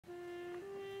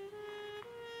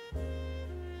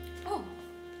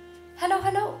Hallo,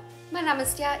 hallo, mein Name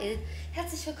ist Jael.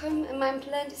 Herzlich willkommen in meinem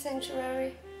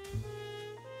Plantysanctuary.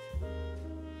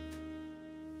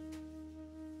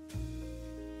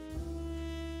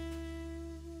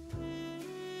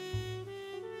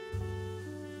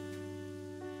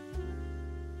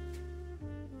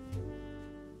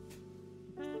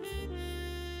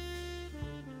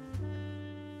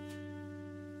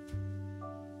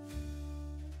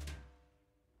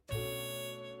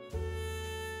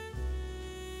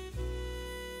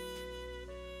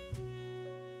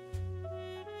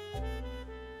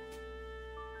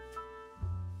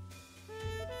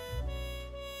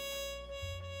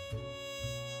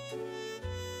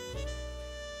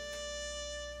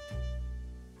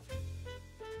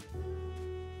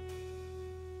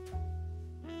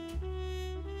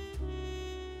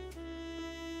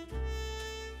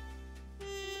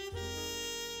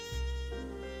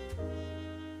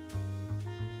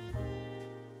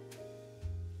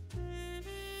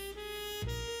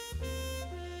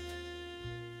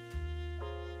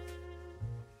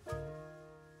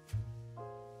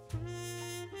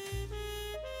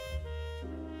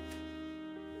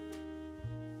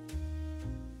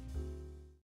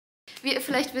 Wie ihr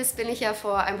vielleicht wisst, bin ich ja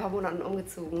vor ein paar Monaten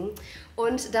umgezogen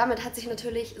und damit hat sich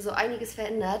natürlich so einiges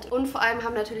verändert und vor allem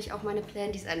haben natürlich auch meine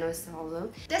Plantys ein neues Zuhause.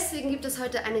 Deswegen gibt es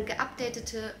heute eine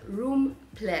geupdatete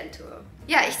Room-Plan-Tour.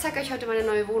 Ja, ich zeige euch heute meine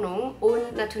neue Wohnung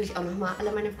und natürlich auch nochmal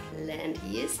alle meine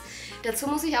Plantys. Dazu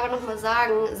muss ich aber nochmal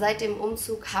sagen, seit dem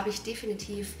Umzug habe ich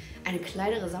definitiv eine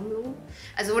kleinere Sammlung.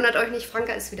 Also wundert euch nicht,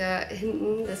 Franca ist wieder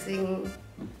hinten, deswegen...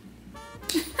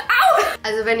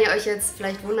 Also wenn ihr euch jetzt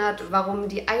vielleicht wundert, warum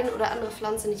die ein oder andere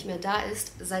Pflanze nicht mehr da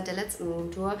ist seit der letzten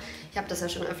Wohnungstour, ich habe das ja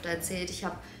schon öfter erzählt, ich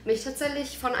habe mich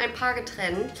tatsächlich von ein paar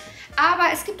getrennt, aber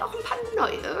es gibt auch ein paar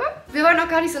neue. Wir wollen noch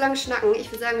gar nicht so lange schnacken,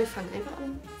 ich würde sagen, wir fangen einfach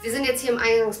an. Wir sind jetzt hier im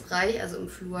Eingangsbereich, also im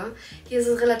Flur. Hier ist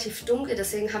es relativ dunkel,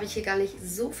 deswegen habe ich hier gar nicht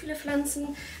so viele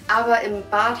Pflanzen, aber im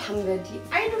Bad haben wir die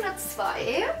ein oder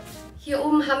zwei. Hier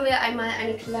oben haben wir einmal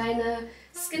eine kleine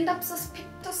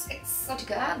Pictus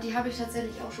exotica, die habe ich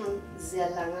tatsächlich auch schon sehr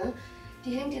lange.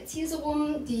 Die hängt jetzt hier so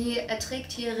rum, die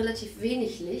erträgt hier relativ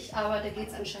wenig Licht, aber da geht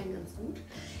es anscheinend ganz gut.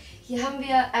 Hier haben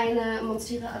wir eine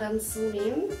Monstera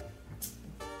adansoni.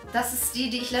 Das ist die,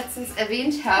 die ich letztens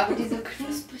erwähnt habe, die so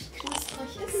knusprig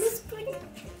ist.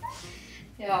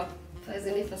 Ja, weiß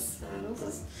ich nicht, was los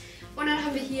ist. Und dann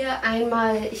haben wir hier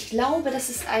einmal, ich glaube, das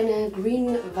ist eine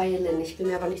Green Violin. Ich bin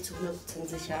mir aber nicht zu 100%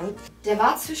 sicher. Der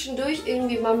war zwischendurch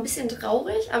irgendwie mal ein bisschen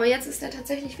traurig, aber jetzt ist er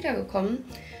tatsächlich wiedergekommen.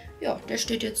 Ja, der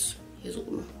steht jetzt hier so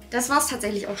rum. Das war es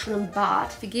tatsächlich auch schon im Bad.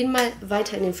 Wir gehen mal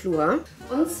weiter in den Flur.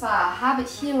 Und zwar habe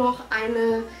ich hier noch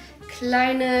eine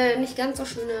kleine, nicht ganz so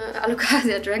schöne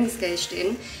Alocasia Dragon's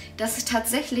stehen. Das ist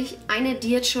tatsächlich eine,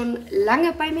 die jetzt schon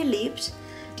lange bei mir lebt.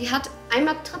 Die hat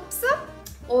einmal Tripse.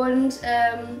 Und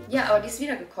ja, aber die ist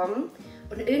wiedergekommen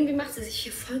und irgendwie macht sie sich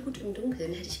hier voll gut im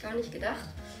Dunkeln, hätte ich gar nicht gedacht.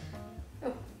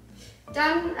 Ja.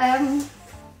 Dann,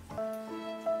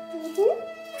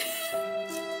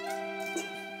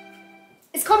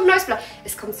 es kommt ein neues Blatt.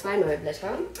 Es kommen zwei neue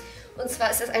Blätter. Und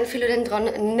zwar ist das ein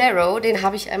Philodendron Narrow, den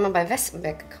habe ich einmal bei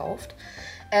Wespenberg gekauft.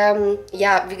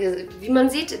 Ja, wie man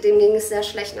sieht, dem ging es sehr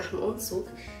schlecht nach dem Umzug.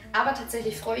 Aber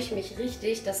tatsächlich freue ich mich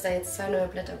richtig, dass da jetzt zwei neue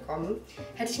Blätter kommen.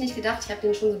 Hätte ich nicht gedacht, ich habe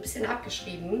den schon so ein bisschen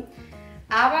abgeschrieben.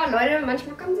 Aber Leute,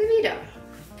 manchmal kommen sie wieder.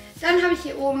 Dann habe ich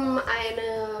hier oben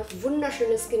eine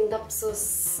wunderschöne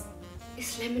Scindapsus.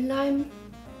 Ist Lemon Lime?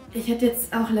 Ich hätte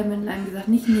jetzt auch Lemon Lime gesagt,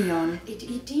 nicht Neon.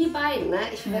 Die beiden, ne?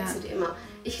 Ich verwechsel die immer.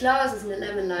 Ich glaube, es ist eine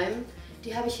Lemon Lime.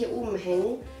 Die habe ich hier oben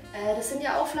hängen. Das sind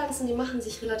ja auch Pflanzen, die machen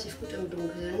sich relativ gut im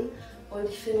Dunkeln. Und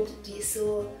ich finde, die ist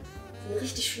so ein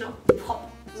richtig schöner Pop.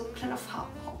 So ein kleiner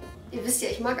Farbpop. Ihr wisst ja,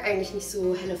 ich mag eigentlich nicht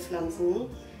so helle Pflanzen,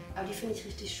 aber die finde ich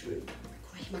richtig schön.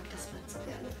 Guck mal, ich mag das Blatt so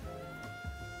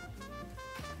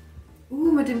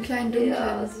gerne. Mit dem kleinen Dunklen.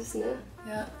 Ja, süß, ne?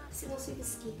 Ja. Sieht aus wie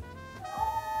Whisky.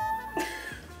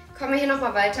 Kommen wir hier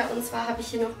nochmal weiter und zwar habe ich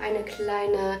hier noch eine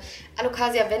kleine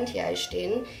Alocasia ventiae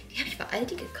stehen. Die habe ich bei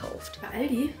Aldi gekauft. Bei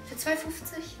Aldi? Für 2,50.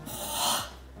 Oh,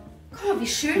 guck mal, wie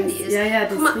schön die ist. Ja, ja,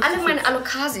 guck mal, alle meine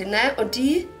Alokasien, ne? Und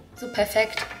die so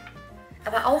perfekt.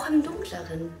 Aber auch im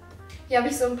Dunkleren. Hier habe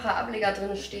ich so ein paar Ableger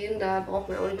drin stehen, da braucht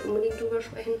man auch nicht unbedingt drüber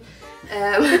sprechen.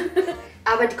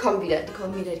 Aber die kommen wieder, die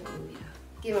kommen wieder.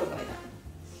 Gehen wir weiter.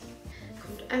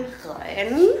 Kommt einfach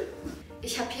rein.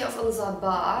 Ich habe hier auf unserer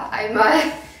Bar einmal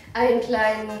einen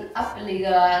kleinen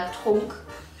Ablegertrunk.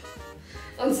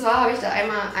 Und zwar habe ich da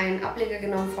einmal einen Ableger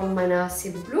genommen von meiner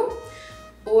Cebu Blue.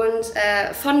 Und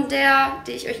von der,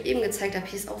 die ich euch eben gezeigt habe,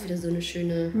 hier ist auch wieder so eine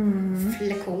schöne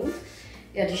Fleckung.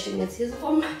 Ja, die stehen jetzt hier so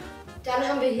rum. Dann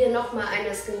haben wir hier nochmal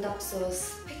eine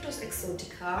Scindapsus Pictus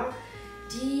exotica.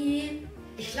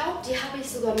 Ich glaube, die habe ich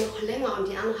sogar noch länger und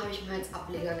die andere habe ich mal als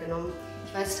Ableger genommen.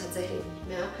 Ich weiß es tatsächlich nicht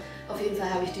mehr. Auf jeden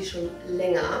Fall habe ich die schon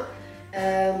länger.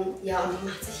 Ja, und die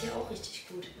macht sich hier auch richtig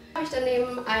gut. Habe ich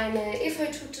daneben eine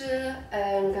Efeutute,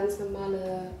 eine ganz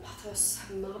normale Pathos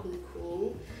Marble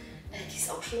Queen. Die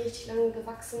ist auch schon richtig lange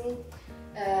gewachsen.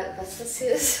 Was das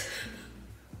hier ist?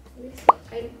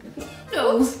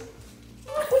 Ups.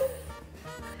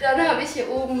 Dann habe ich hier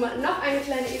oben noch eine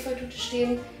kleine Efeutute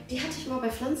stehen. Die hatte ich mal bei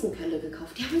Pflanzenkölle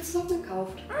gekauft. Die haben wir zusammen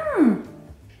gekauft.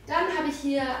 Dann habe ich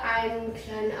hier einen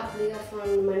kleinen Ableger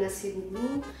von meiner zeige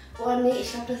Blue. Oh nee,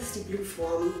 ich glaube, das ist die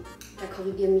Blue-Form. Da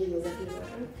korrigieren mich immer sehr viele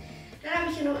Leute. Dann habe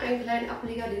ich hier noch einen kleinen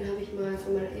Ableger, den habe ich mal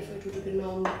von meiner Efeutute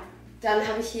genommen. Dann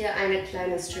habe ich hier eine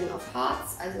kleine String of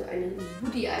Hearts, also eine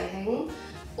Woody Eye hängen.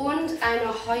 Und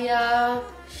eine Heuer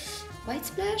White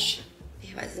Splash?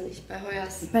 Ich weiß es nicht, bei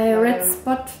Heuers. Bei Red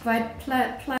Spot White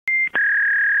Plant.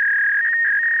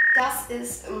 Das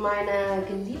ist meine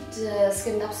geliebte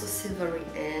Skinapsus Silvery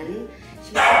Ann.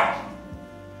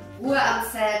 Ruhe am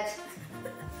Set.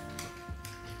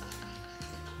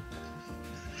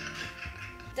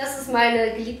 Das ist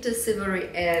meine geliebte Silvery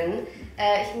Ann.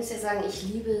 Ich muss ja sagen, ich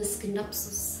liebe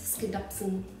Skinapsusse.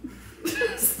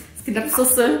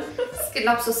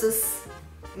 Skinapsuses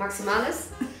Maximalis.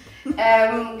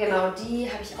 Genau, die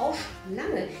habe ich auch schon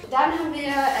lange. Dann haben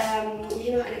wir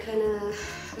hier noch eine kleine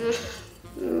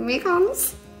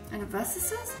Mekans. Eine was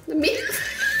ist das? Eine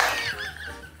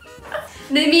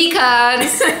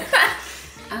Mekans.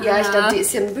 Ja, ich glaube, die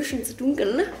ist ja ein bisschen zu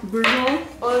dunkel. Ne?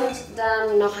 Und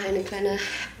dann noch eine kleine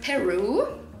Peru.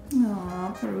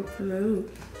 Oh, Peru.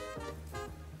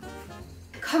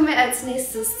 Kommen wir als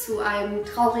nächstes zu einem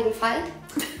traurigen Fall.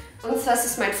 Und zwar ist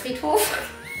es mein Friedhof.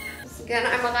 Kannst du gerne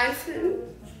einmal reinfilmen?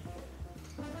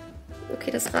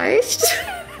 Okay, das reicht.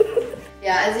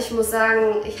 Ja, also ich muss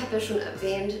sagen, ich habe ja schon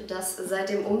erwähnt, dass seit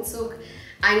dem Umzug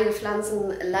einige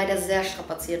Pflanzen leider sehr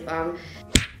strapaziert waren.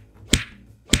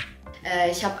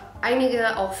 Ich habe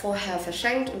einige auch vorher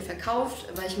verschenkt und verkauft,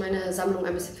 weil ich meine Sammlung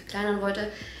ein bisschen verkleinern wollte.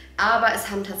 Aber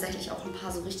es haben tatsächlich auch ein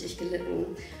paar so richtig gelitten.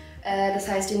 Das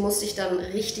heißt, die musste ich dann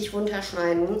richtig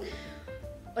runterschneiden.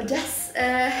 Und das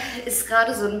ist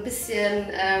gerade so ein bisschen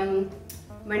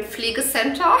mein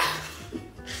Pflegecenter.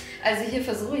 Also hier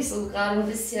versuche ich so gerade ein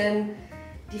bisschen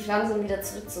die Pflanzen wieder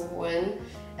zurückzuholen.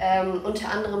 Unter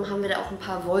anderem haben wir da auch ein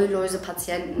paar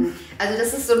Wollläuse-Patienten. Also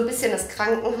das ist so ein bisschen das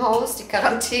Krankenhaus, die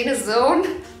Quarantänezone.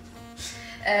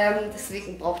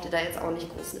 Deswegen braucht ihr da jetzt auch nicht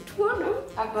groß eine Tour, ne?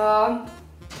 Aber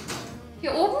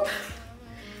hier oben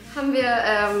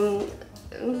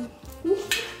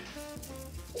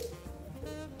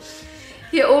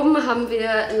haben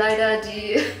wir leider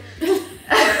die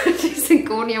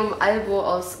Syngonium albo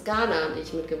aus Ghana, die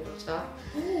ich mitgebracht habe.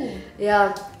 Oh.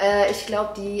 Ja, ich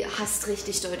glaube, die hasst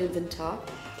richtig doll den Winter.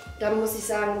 Da muss ich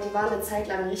sagen, die war eine Zeit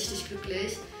lang richtig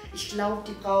glücklich. Ich glaube,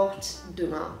 die braucht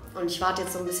Dünger. Und ich warte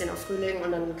jetzt so ein bisschen auf Frühling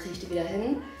und dann kriege ich die wieder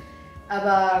hin.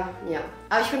 Aber ja,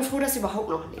 aber ich bin froh, dass sie überhaupt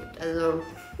noch lebt. Also,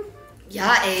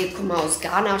 ja ey, guck mal, aus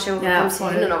Ghana, stell dir mal, kommst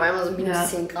hier hin und auf einmal so minus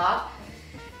 10 Grad.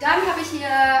 Dann habe ich hier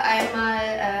einmal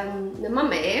eine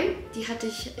Mame, die hatte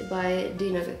ich bei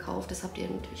denen gekauft. Das habt ihr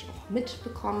natürlich auch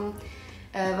mitbekommen.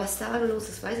 Was da los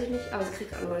ist, weiß ich nicht, aber sie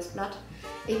kriegt ein neues Blatt.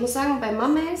 Ich muss sagen, bei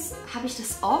Mames habe ich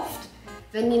das oft,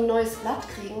 wenn die ein neues Blatt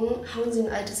kriegen, hauen sie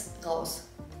ein altes raus.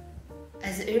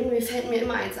 Also irgendwie fällt mir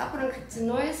immer eins ab und dann kriegt sie ein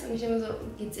neues und ich denke mir so,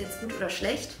 geht's jetzt gut oder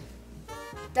schlecht?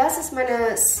 Das ist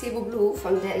meine zeige Blue,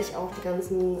 von der ich auch die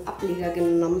ganzen Ableger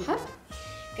genommen habe.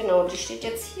 Genau, die steht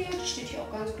jetzt hier, die steht hier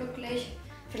auch ganz glücklich.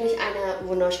 Finde ich eine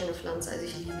wunderschöne Pflanze, also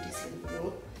ich liebe die zeige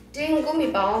Blue. Den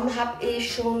Gummibaum habe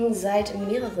ich schon seit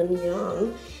mehreren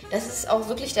Jahren. Das ist auch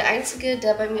wirklich der einzige,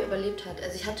 der bei mir überlebt hat.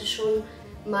 Also ich hatte schon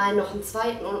mal noch einen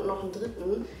zweiten und noch einen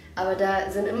dritten, aber da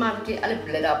sind immer wirklich alle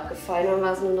Blätter abgefallen. Dann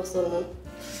war es nur noch so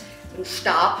ein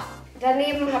Stab.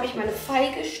 Daneben habe ich meine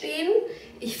Feige stehen.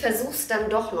 Ich versuche es dann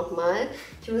doch nochmal.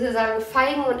 Ich muss ja sagen,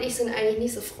 Feigen und ich sind eigentlich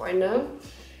nicht so Freunde.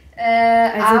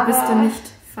 Also bist du nicht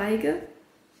feige?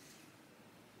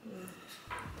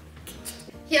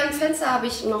 Hier am Fenster habe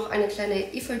ich noch eine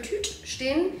kleine Efeutute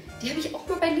stehen. Die habe ich auch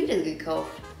mal bei Lidl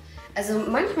gekauft. Also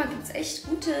manchmal gibt es echt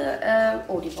gute...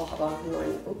 oh, die braucht aber einen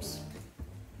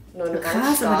neuen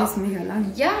Krass, aber die ist mega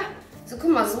lang. Ja, so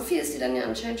guck mal, so viel ist die dann ja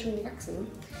anscheinend schon gewachsen.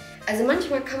 Also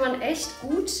manchmal kann man echt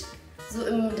gut so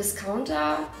im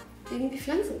Discounter irgendwie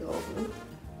Pflanzen kaufen.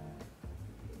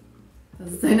 Das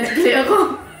ist deine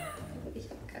Erklärung. Ich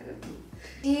habe keine.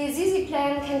 Die Sisi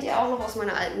Plan kennt ihr auch noch aus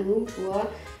meiner alten Roomtour.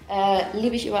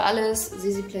 Liebe ich über alles.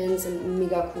 Sisi Plans sind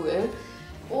mega cool.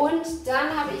 Und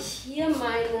dann habe ich hier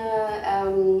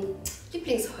meine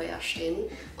Lieblingsheuer stehen.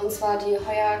 Und zwar die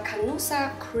Heuer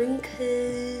Canusa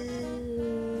Crinkle...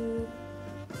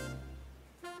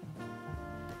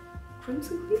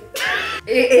 Crimson Queen?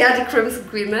 Ja, die Crimson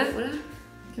Queen, ne? Oder?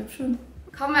 Ich glaube schon.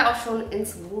 Kommen wir auch schon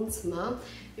ins Wohnzimmer.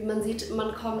 Wie man sieht,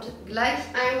 man kommt gleich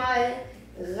einmal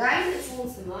rein ins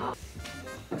Wohnzimmer.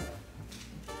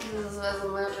 Das ist also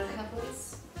Magic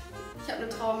Happens. Ich habe eine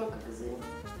Trauermücke gesehen.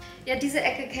 Ja, diese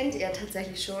Ecke kennt ihr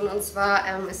tatsächlich schon. Und zwar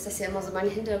ist das ja immer so mein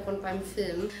Hintergrund beim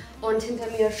Film. Und hinter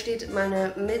mir steht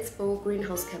meine Milzbo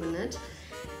Greenhouse Cabinet.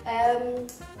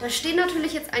 Da stehen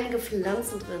natürlich jetzt einige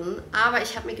Pflanzen drin, aber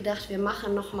ich habe mir gedacht, wir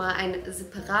machen nochmal ein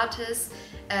separates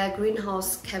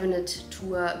Greenhouse Cabinet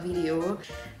Tour Video.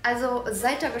 Also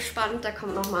seid da gespannt, da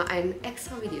kommt nochmal ein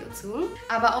extra Video zu.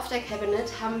 Aber auf der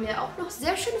Cabinet haben wir auch noch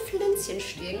sehr schöne Pflänzchen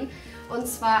stehen. Und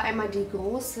zwar einmal die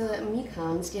große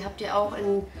Mikans, die habt ihr auch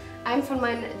in einem von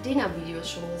meinen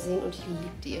Dena-Videos schon gesehen und ich liebe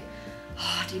die.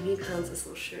 Oh, die Mikans ist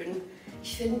so schön.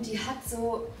 Ich finde, die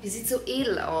sieht so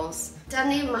edel aus.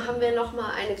 Daneben haben wir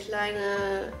nochmal eine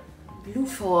kleine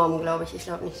Blue-Form, glaube ich. Ich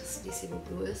glaube nicht, dass die Sea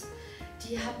Blue ist.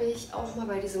 Die habe ich auch mal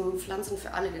bei diesem Pflanzen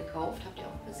für alle gekauft. Habt ihr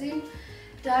auch gesehen.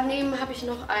 Daneben habe ich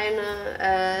noch eine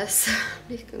ein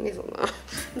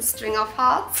String of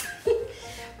Hearts.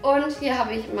 Und hier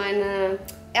habe ich meine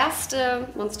erste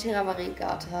Monstera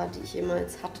variegata, die ich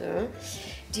jemals hatte.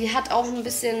 Die hat auch ein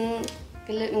bisschen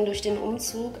gelitten durch den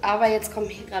Umzug, aber jetzt kommen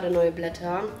hier gerade neue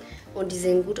Blätter und die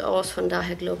sehen gut aus, von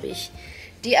daher glaube ich,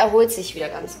 die erholt sich wieder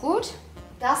ganz gut.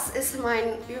 Das ist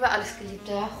mein über alles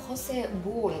geliebter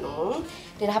Wohnung.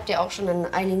 Den habt ihr auch schon in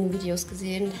einigen Videos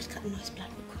gesehen. Der hat gerade ein neues Blatt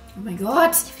bekommen. Oh mein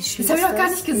Gott, wie schön, das habe ich noch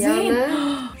gar nicht gesehen. Ja,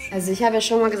 ne? Also ich habe ja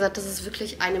schon mal gesagt, das ist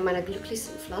wirklich eine meiner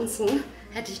glücklichsten Pflanzen.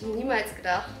 Hätte ich niemals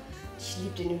gedacht. Ich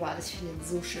liebe den über alles, ich finde ihn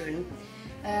so schön.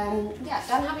 Ja,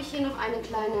 dann habe ich hier noch eine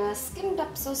kleine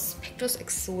Skindapsus Pictus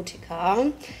Exotica.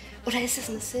 Oder ist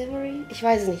das eine Silvery? Ich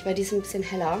weiß es nicht, weil die ist ein bisschen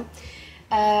heller.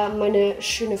 Meine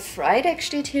schöne Frydek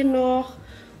steht hier noch.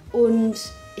 Und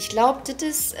ich glaube, das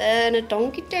ist eine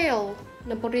Donkey Tail.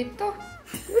 Eine Burrito.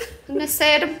 Eine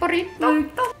Sede Burrito.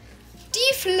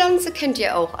 Die Pflanze kennt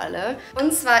ihr auch alle.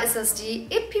 Und zwar ist das die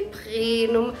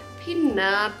Epiprenum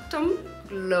pinnatum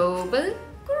global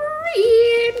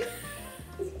green.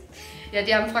 Ja,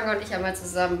 die haben Franca und ich einmal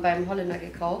zusammen beim Holländer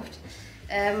gekauft.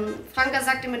 Franca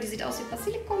sagt immer, die sieht aus wie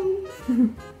Basilikum.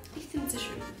 Ich finde sie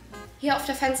schön. Hier auf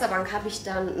der Fensterbank habe ich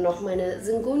dann noch meine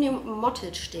Syngonium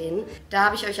Mottled stehen. Da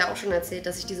habe ich euch ja auch schon erzählt,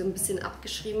 dass ich die so ein bisschen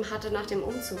abgeschrieben hatte nach dem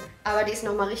Umzug. Aber die ist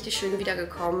nochmal richtig schön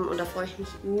wiedergekommen und da freue ich mich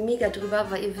mega drüber,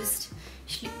 weil ihr wisst,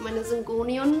 ich liebe meine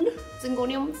Syngoniums,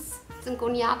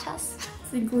 Syngoniatas.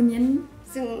 Syngonien.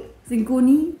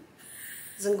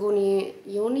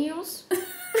 Syngonionius.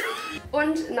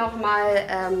 Und nochmal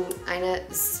eine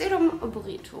Sedum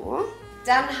Burrito.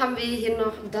 Dann haben wir hier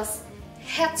noch das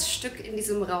Herzstück in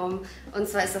diesem Raum. Und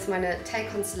zwar ist das meine Thai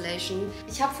Constellation.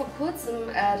 Ich habe vor kurzem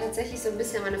tatsächlich so ein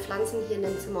bisschen meine Pflanzen hier in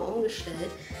dem Zimmer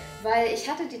umgestellt, weil ich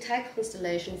hatte die Thai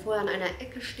Constellation vorher an einer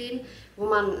Ecke stehen, wo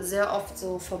man sehr oft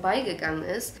so vorbeigegangen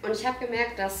ist. Und ich habe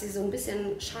gemerkt, dass sie so ein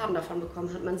bisschen Schaden davon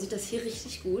bekommen hat. Man sieht das hier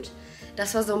richtig gut.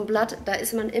 Das war so ein Blatt, da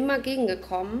ist man immer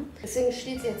gegengekommen. Deswegen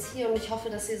steht sie jetzt hier und ich hoffe,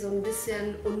 dass sie so ein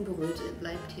bisschen unberührt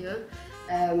bleibt hier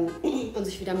und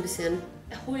sich wieder ein bisschen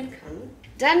erholen kann.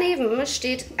 Daneben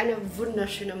steht eine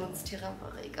wunderschöne Monstera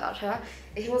variegata.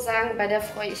 Ich muss sagen, bei der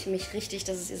freue ich mich richtig,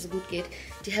 dass es ihr so gut geht.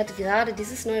 Die hat gerade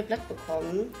dieses neue Blatt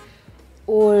bekommen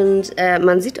und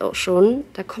man sieht auch schon,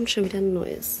 da kommt schon wieder ein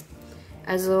neues.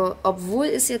 Also, obwohl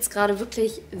es jetzt gerade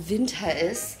wirklich Winter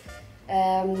ist,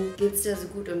 geht es dir so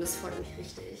gut und das freut mich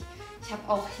richtig. Ich habe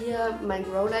auch hier mein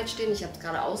Growlight stehen. Ich habe es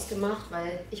gerade ausgemacht,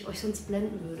 weil ich euch sonst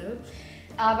blenden würde.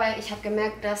 Aber ich habe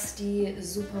gemerkt, dass die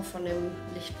super von dem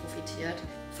Licht profitiert.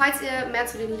 Falls ihr mehr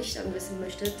zu den Lichtern wissen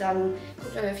möchtet, dann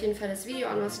guckt euch auf jeden Fall das Video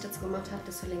an, was ich dazu gemacht habe.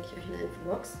 Das verlinke ich euch in der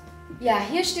Infobox. Ja,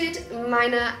 hier steht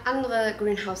meine andere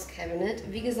Greenhouse Cabinet.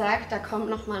 Wie gesagt, da kommt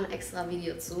nochmal ein extra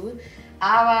Video zu.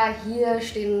 Aber hier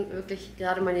stehen wirklich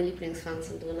gerade meine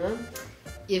Lieblingspflanzen drin.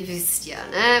 Ihr wisst ja,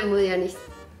 ne? Muss ja nicht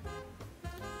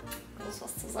groß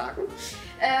was zu sagen.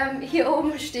 Hier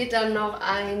oben steht dann noch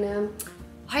eine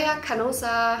Heuer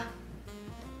Canosa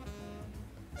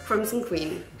Crimson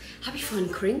Queen. Habe ich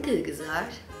vorhin Crinkle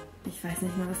gesagt? Ich weiß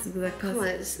nicht mehr, was du gesagt hast. Guck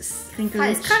mal, es ist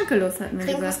Crinkle ist Krankelus, hat mir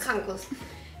Crinkle gesagt. Krankus.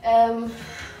 Franca,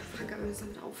 wir müssen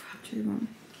damit aufhören. Entschuldigung.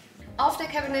 Auf der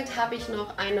Cabinet habe ich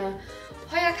noch eine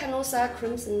Heuer Canosa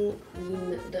Crimson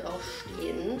Queen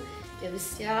draufstehen. Ihr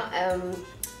wisst ja,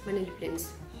 meine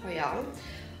Lieblingsheuer.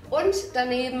 Und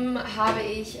daneben habe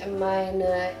ich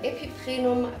meine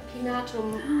Epiprenum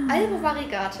pinnatum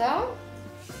variegata.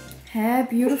 Hä,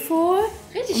 beautiful?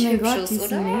 Richtig oh mein hübsch, Gott, die ist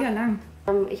oder? mega lang.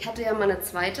 Ich hatte ja mal eine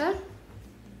zweite.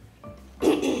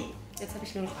 Jetzt habe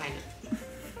ich nur noch eine.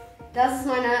 Das ist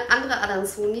meine andere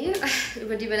Adanzoni,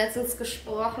 über die wir letztens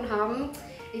gesprochen haben.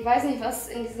 Ich weiß nicht, was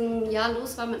in diesem Jahr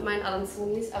los war mit meinen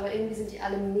Adanzonis, aber irgendwie sind die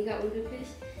alle mega unglücklich.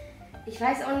 Ich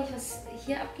weiß auch nicht, was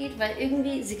hier abgeht, weil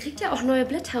irgendwie, sie kriegt ja auch neue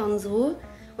Blätter und so.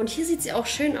 Und hier sieht sie auch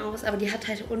schön aus, aber die hat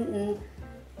halt unten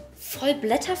voll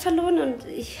Blätter verloren und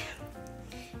ich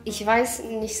weiß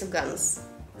nicht so ganz.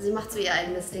 Sie macht so ihr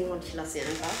eigenes Ding und ich lasse sie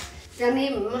einfach.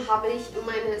 Daneben habe ich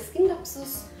meine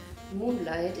Skinlapsus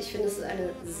Moonlight. Ich finde, es ist eine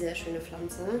sehr schöne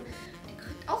Pflanze. Die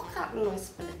kriegt auch gerade ein neues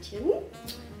Blättchen.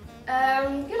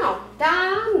 Genau.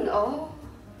 Dann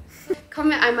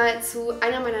kommen wir einmal zu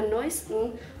einer meiner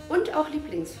neuesten und auch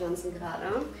Lieblingspflanzen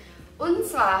gerade. Und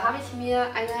zwar habe ich mir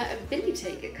eine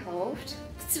Billy-Tay gekauft.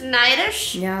 Bist du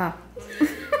neidisch? Ja.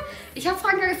 Ich habe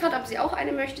Franca gefragt, ob sie auch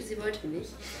eine möchte. Sie wollte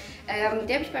nicht.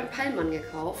 Die habe ich beim Palmann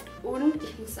gekauft. Und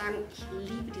ich muss sagen, ich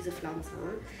liebe diese Pflanze.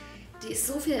 Die ist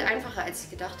so viel einfacher, als ich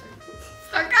gedacht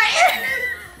habe.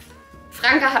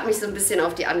 Franca hat mich so ein bisschen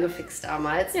auf die angefixt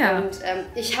damals. Ja. Und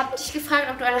ich habe dich gefragt,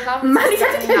 ob du eine haben willst. Mann, ich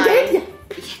hatte kein Geld.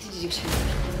 Ich hätte dir die geschenkt.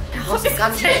 Brauchst du gar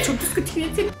nicht schon diskutiert.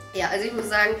 Ja, also ich muss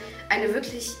sagen, eine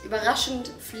wirklich überraschend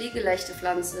pflegeleichte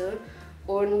Pflanze.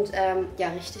 Und ja,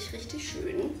 richtig, richtig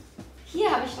schön.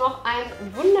 Hier habe ich noch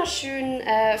einen wunderschönen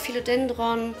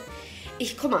Philodendron.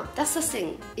 Guck mal, das ist das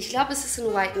Ding. Ich glaube, es ist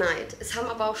ein White Knight. Es haben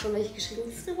aber auch schon welche geschrieben,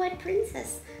 es ist eine White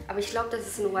Princess. Aber ich glaube, das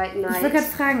ist ein White Knight. Ich wollte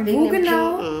gerade fragen, wo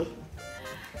genau? Pinken.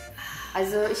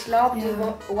 Also ich glaube,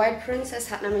 die White Princess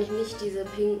hat nämlich nicht diese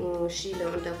pinken Schiele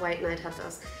und der White Knight hat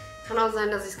das. Kann auch sein,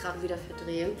 dass ich es gerade wieder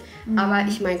verdrehe. Aber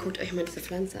ich meine, guckt euch mal diese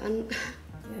Pflanze an.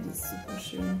 Ja, die ist super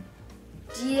schön.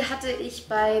 Die hatte ich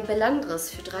bei Belandris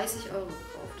für 30 €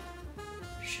 gekauft.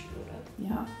 Schön, oder?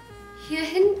 Ja. Hier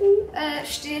hinten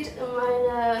steht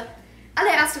meine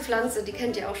allererste Pflanze, die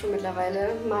kennt ihr auch schon mittlerweile,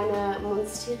 meine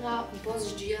Monstera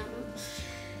bosgiana.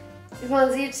 Wie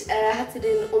man sieht, hat sie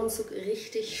den Umzug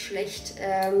richtig schlecht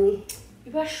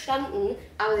überstanden,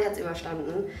 aber sie hat es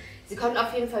überstanden. Sie kommt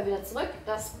auf jeden Fall wieder zurück,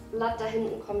 das Blatt da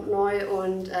hinten kommt neu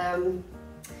und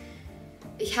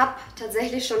ich habe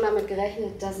tatsächlich schon damit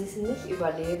gerechnet, dass sie es nicht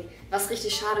überlebt, was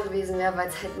richtig schade gewesen wäre, weil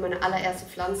es halt meine allererste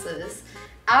Pflanze ist.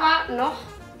 Aber noch,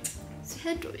 sie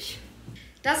hält durch.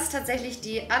 Das ist tatsächlich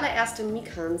die allererste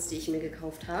Mikans, die ich mir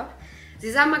gekauft habe.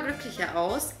 Sie sah mal glücklicher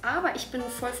aus, aber ich bin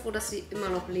voll froh, dass sie immer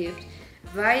noch lebt.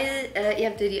 Weil, ihr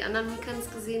habt ja die anderen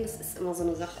Mikans gesehen, das ist immer so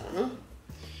eine Sache, ne?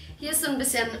 Hier ist so ein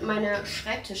bisschen meine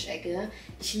Schreibtischecke.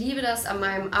 Ich liebe das, an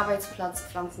meinem Arbeitsplatz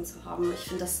Pflanzen zu haben. Ich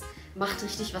finde, das macht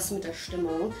richtig was mit der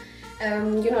Stimmung.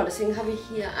 Genau, deswegen habe ich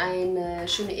hier eine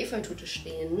schöne Efeutute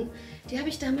stehen. Die habe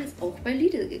ich damals auch bei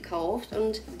Lidl gekauft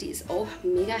und die ist auch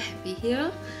mega happy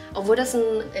hier. Obwohl das ein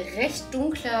recht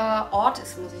dunkler Ort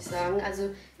ist, muss ich sagen.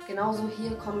 Also genauso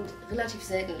hier kommt relativ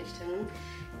selten Licht hin.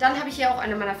 Dann habe ich hier auch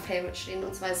eine meiner Favorites stehen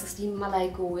und zwar ist es die Malai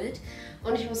Gold.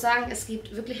 Und ich muss sagen, es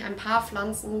gibt wirklich ein paar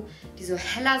Pflanzen, die so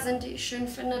heller sind, die ich schön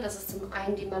finde. Das ist zum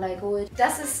einen die Malai Gold.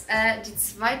 Das ist die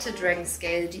zweite Dragon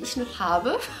Scale, die ich noch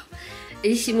habe.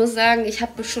 Ich muss sagen, ich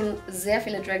habe schon sehr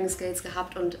viele Dragon Scales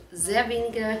gehabt und sehr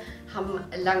wenige haben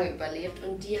lange überlebt.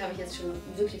 Und die habe ich jetzt schon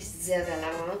wirklich sehr, sehr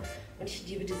lange. Und ich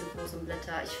liebe diese großen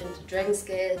Blätter. Ich finde, Dragon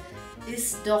Scale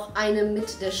ist doch eine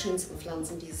mit der schönsten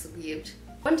Pflanzen, die es so gibt.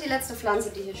 Und die letzte Pflanze,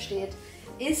 die hier steht,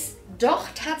 ist doch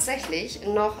tatsächlich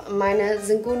noch meine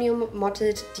Syngonium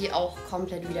Mottled, die auch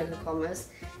komplett wiedergekommen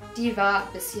ist. Die war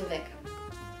bis hier weg.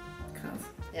 Krass.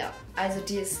 Ja, also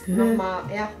die ist nochmal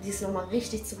noch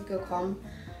richtig zurückgekommen.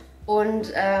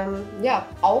 Und ja,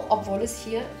 auch obwohl es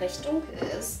hier recht dunkel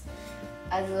ist.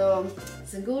 Also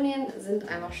Syngonien sind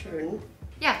einfach schön.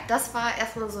 Ja, das war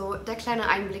erstmal so der kleine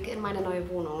Einblick in meine neue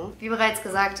Wohnung. Wie bereits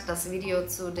gesagt, das Video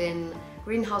zu den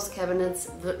Greenhouse Cabinets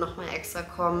wird nochmal extra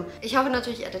kommen. Ich hoffe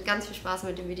natürlich, ihr hattet ganz viel Spaß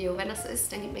mit dem Video. Wenn das so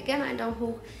ist, dann gebt mir gerne einen Daumen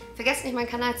hoch. Vergesst nicht, meinen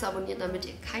Kanal zu abonnieren, damit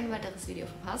ihr kein weiteres Video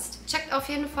verpasst. Checkt auf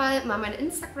jeden Fall mal mein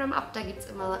Instagram ab. Da gibt es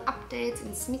immer Updates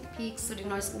und Sneak Peeks zu den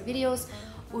neuesten Videos.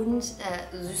 Und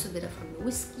süße Bilder von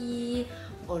Whisky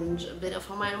und Bilder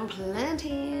von meinen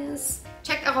Plantys.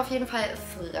 Checkt auch auf jeden Fall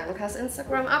Frankas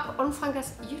Instagram ab und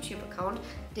Frankas YouTube-Account.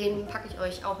 Den packe ich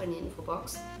euch auch in die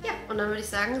Infobox. Ja, und dann würde ich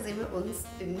sagen, sehen wir uns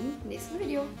im nächsten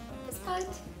Video. Bis bald!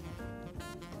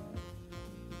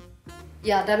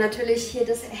 Ja, dann natürlich hier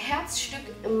das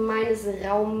Herzstück meines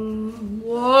Raums.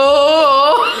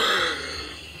 Wow!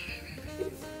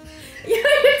 Ich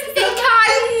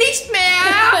kann nicht mehr!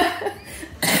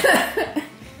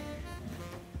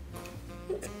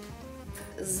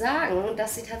 Sagen,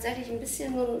 dass sie tatsächlich ein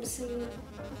bisschen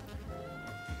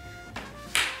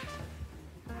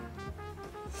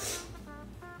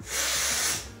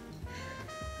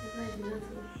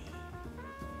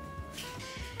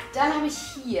Dann habe ich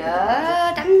hier.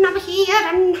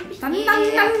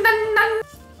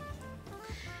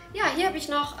 Ja, hier habe ich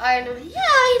noch eine. Ja,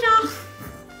 hier noch.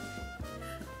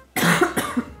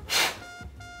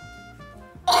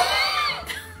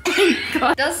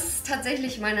 Das ist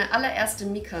tatsächlich meine allererste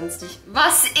Mikans, die ich...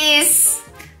 Was ist?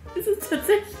 Ist es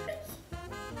tatsächlich?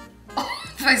 Oh,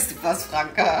 weißt du was,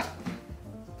 Franca?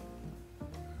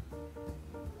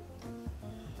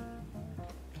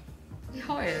 Ich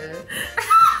heul.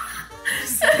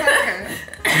 Das ist kacke.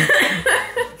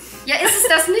 Ja, ist es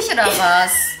das nicht, oder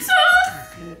was?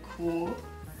 Doch. Eine Kuh.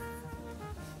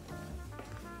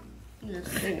 Nee,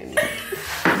 das will ich nicht.